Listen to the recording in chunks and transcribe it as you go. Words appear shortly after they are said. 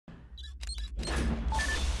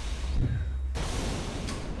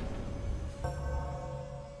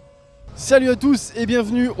Salut à tous et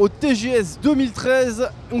bienvenue au TGS 2013.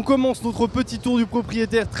 On commence notre petit tour du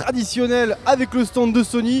propriétaire traditionnel avec le stand de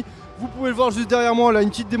Sony. Vous pouvez le voir juste derrière moi, là, une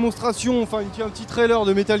petite démonstration, enfin un petit trailer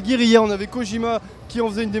de Metal Gear. Hier, on avait Kojima qui en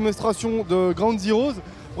faisait une démonstration de Ground Zeroes.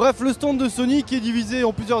 Bref, le stand de Sony qui est divisé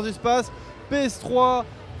en plusieurs espaces. PS3,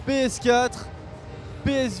 PS4,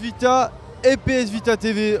 PS Vita et PS Vita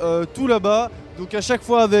TV, tout là-bas. Donc à chaque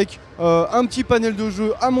fois avec un petit panel de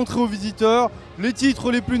jeux à montrer aux visiteurs. Les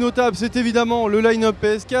titres les plus notables, c'est évidemment le line-up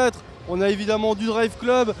PS4. On a évidemment du Drive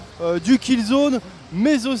Club, du Killzone,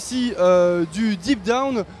 mais aussi du Deep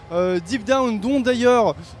Down. Deep Down dont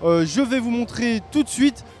d'ailleurs je vais vous montrer tout de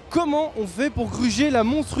suite comment on fait pour gruger la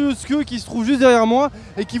monstrueuse queue qui se trouve juste derrière moi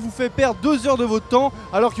et qui vous fait perdre 2 heures de votre temps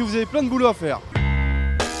alors que vous avez plein de boulot à faire.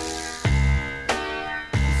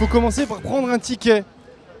 Il faut commencer par prendre un ticket.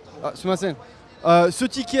 Ah, c'est ma scène. Ce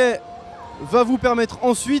ticket va vous permettre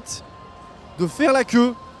ensuite de faire la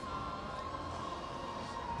queue.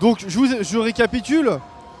 Donc je récapitule.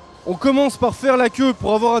 On commence par faire la queue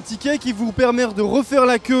pour avoir un ticket qui vous permet de refaire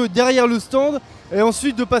la queue derrière le stand et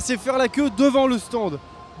ensuite de passer faire la queue devant le stand.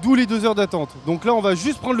 D'où les 2 heures d'attente. Donc là on va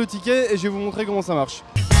juste prendre le ticket et je vais vous montrer comment ça marche.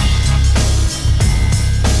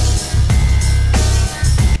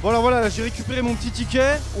 Voilà, j'ai récupéré mon petit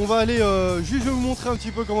ticket. On va aller, juste je vais vous montrer un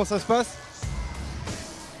petit peu comment ça se passe.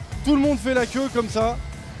 Tout le monde fait la queue comme ça,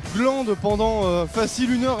 glande pendant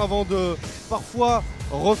facile 1 heure avant de parfois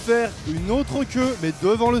refaire une autre queue, mais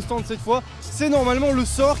devant le stand cette fois. C'est normalement le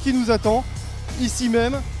sort qui nous attend, ici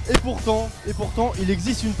même, et pourtant, il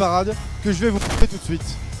existe une parade que je vais vous montrer tout de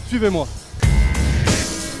suite. Suivez-moi.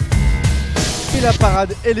 Et la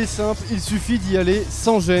parade, elle est simple, il suffit d'y aller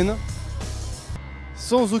sans gêne,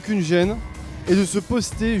 sans aucune gêne, et de se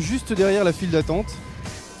poster juste derrière la file d'attente.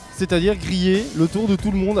 C'est-à-dire griller le tour de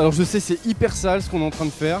tout le monde. Alors je sais, c'est hyper sale ce qu'on est en train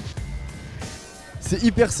de faire. C'est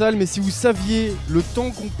hyper sale, mais si vous saviez le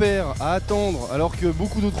temps qu'on perd à attendre alors que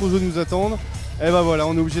beaucoup d'autres jeux nous attendent, eh ben voilà,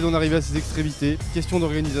 on est obligé d'en arriver à ces extrémités. Question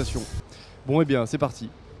d'organisation. Bon, et bien, c'est parti.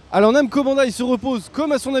 Alors Namco Bandai se repose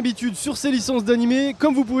comme à son habitude sur ses licences d'animé.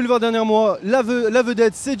 Comme vous pouvez le voir derrière moi, la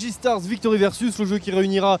vedette c'est G-Stars Victory Versus, le jeu qui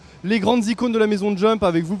réunira les grandes icônes de la maison de Jump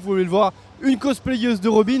avec, vous pouvez le voir, une cosplayeuse de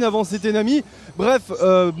Robin, avant c'était Nami. Bref,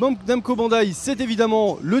 Namco Bandai c'est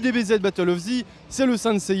évidemment le DBZ Battle of Z, c'est le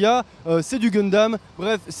Saint Seiya, c'est du Gundam.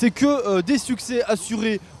 Bref, c'est que des succès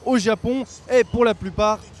assurés au Japon et pour la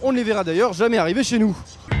plupart, on ne les verra d'ailleurs jamais arriver chez nous.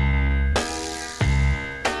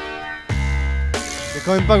 Il n'y a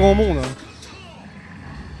quand même pas grand monde.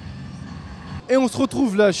 Et on se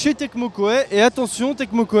retrouve là chez Tecmo Koei. Et attention,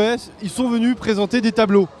 Tecmo Koei, ils sont venus présenter des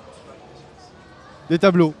tableaux. Des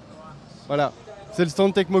tableaux. Voilà, c'est le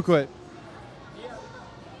stand Tecmo Koei.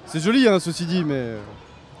 C'est joli, hein, ceci dit, mais...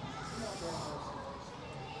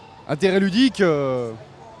 intérêt ludique,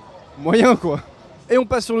 moyen quoi. Et on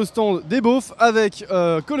passe sur le stand des beaufs avec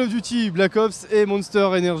Call of Duty, Black Ops et Monster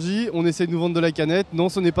Energy. On essaie de nous vendre de la canette. Non,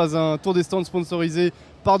 ce n'est pas un tour des stands sponsorisé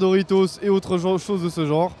par Doritos et autres choses de ce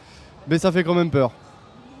genre. Mais ça fait quand même peur.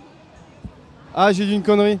 Ah, j'ai dit une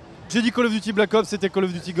connerie. J'ai dit Call of Duty Black Ops, c'était Call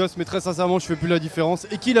of Duty Ghost, mais très sincèrement, je fais plus la différence.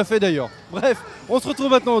 Et qui l'a fait d'ailleurs? Bref, on se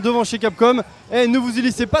retrouve maintenant devant chez Capcom. Et ne vous y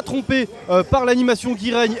laissez pas tromper par l'animation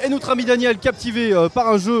qui règne et notre ami Daniel captivé par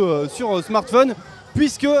un jeu sur smartphone.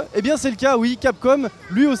 Puisque, eh bien c'est le cas, oui, Capcom,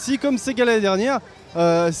 lui aussi, comme Sega l'année dernière,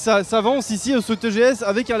 s'avance ici au TGS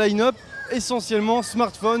avec un line-up essentiellement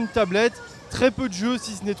smartphone, tablette, très peu de jeux,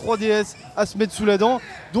 si ce n'est 3DS à se mettre sous la dent.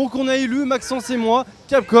 Donc on a élu, Maxence et moi,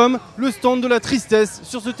 Capcom, le stand de la tristesse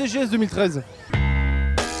sur ce TGS 2013.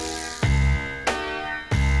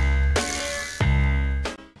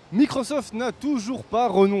 Microsoft n'a toujours pas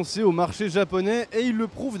renoncé au marché japonais et il le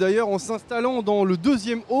prouve d'ailleurs en s'installant dans le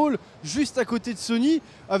 2e hall juste à côté de Sony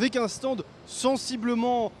avec un stand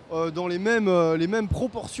sensiblement dans les mêmes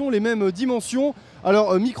proportions, les mêmes dimensions.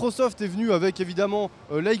 Alors Microsoft est venu avec évidemment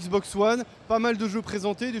la Xbox One, pas mal de jeux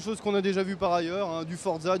présentés, des choses qu'on a déjà vues par ailleurs, hein, du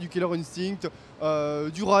Forza, du Killer Instinct,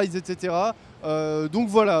 du Rise, etc. Donc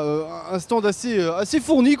voilà, un stand assez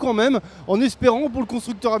fourni quand même, en espérant pour le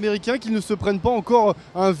constructeur américain qu'ils ne se prennent pas encore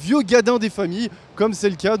un vieux gadin des familles, comme c'est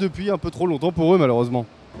le cas depuis un peu trop longtemps pour eux malheureusement.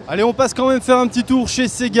 Allez, on passe quand même faire un petit tour chez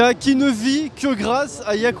Sega, qui ne vit que grâce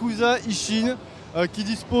à Yakuza Ishin, qui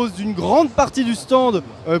dispose d'une grande partie du stand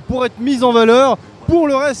pour être mise en valeur. Pour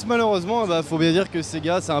le reste, malheureusement, faut bien dire que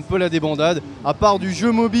Sega, c'est un peu la débandade, à part du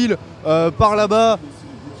jeu mobile par là-bas.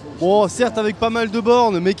 Bon, certes avec pas mal de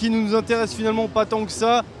bornes, mais qui ne nous intéresse finalement pas tant que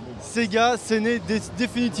ça. Sega, ce n'est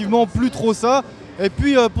définitivement plus trop ça. Et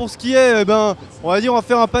puis pour ce qui est, on va dire, on va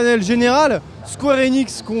faire un panel général. Square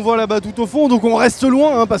Enix qu'on voit là-bas tout au fond, donc on reste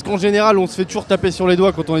loin, hein, parce qu'en général on se fait toujours taper sur les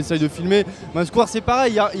doigts quand on essaye de filmer. Mais Square c'est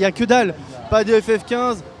pareil, il n'y a que dalle. Pas de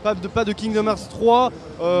FF15, pas de Kingdom Hearts 3,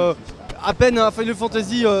 à peine un Final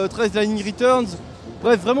Fantasy 13 Lightning Returns.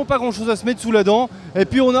 Bref, vraiment pas grand chose à se mettre sous la dent. Et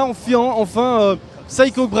puis on a enfin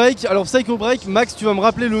Psycho Break. Alors Psycho Break, Max, tu vas me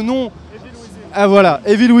rappeler le nom. Ah voilà,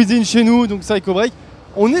 Evil Within chez nous, donc Psycho Break.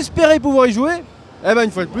 On espérait pouvoir y jouer. Eh ben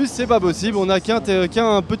une fois de plus, c'est pas possible, on n'a qu'un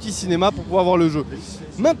petit cinéma pour pouvoir voir le jeu.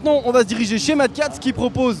 Maintenant, on va se diriger chez Maxence qui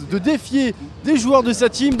propose de défier des joueurs de sa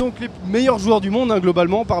team, donc les meilleurs joueurs du monde, hein,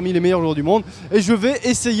 globalement, parmi les meilleurs joueurs du monde. Et je vais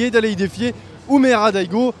essayer d'aller y défier Umehara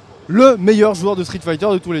Daigo, le meilleur joueur de Street Fighter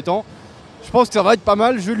de tous les temps. Je pense que ça va être pas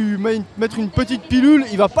mal, je vais lui mettre une petite pilule,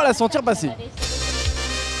 il va pas la sentir passer.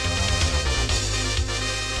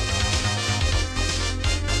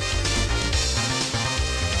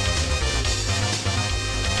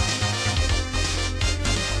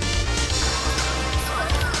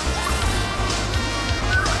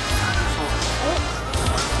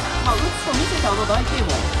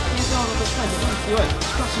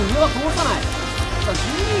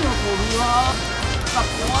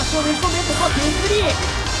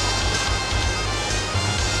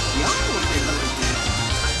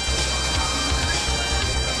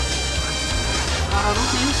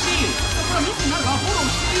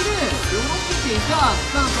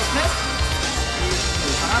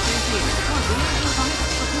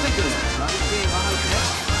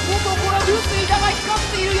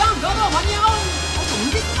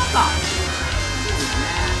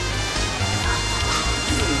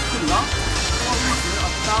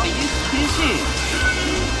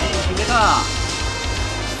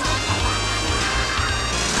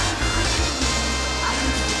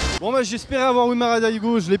 Bon bah j'espérais avoir Umehara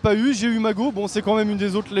Daigo, je l'ai pas eu, j'ai eu Mago, bon c'est quand même une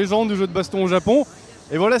des autres légendes du jeu de baston au Japon.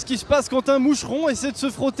 Et voilà ce qui se passe quand un moucheron essaie de se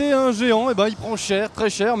frotter à un géant, et ben il prend cher, très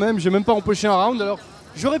cher même, j'ai même pas empoché un round. Alors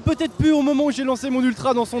j'aurais peut-être pu au moment où j'ai lancé mon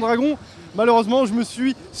ultra dans son dragon, malheureusement je me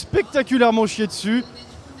suis spectaculairement chié dessus.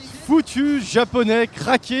 Foutu japonais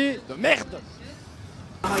craqué de merde.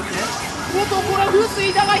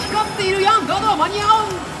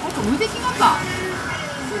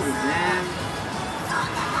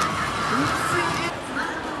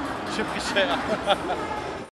 J'ai pris cher.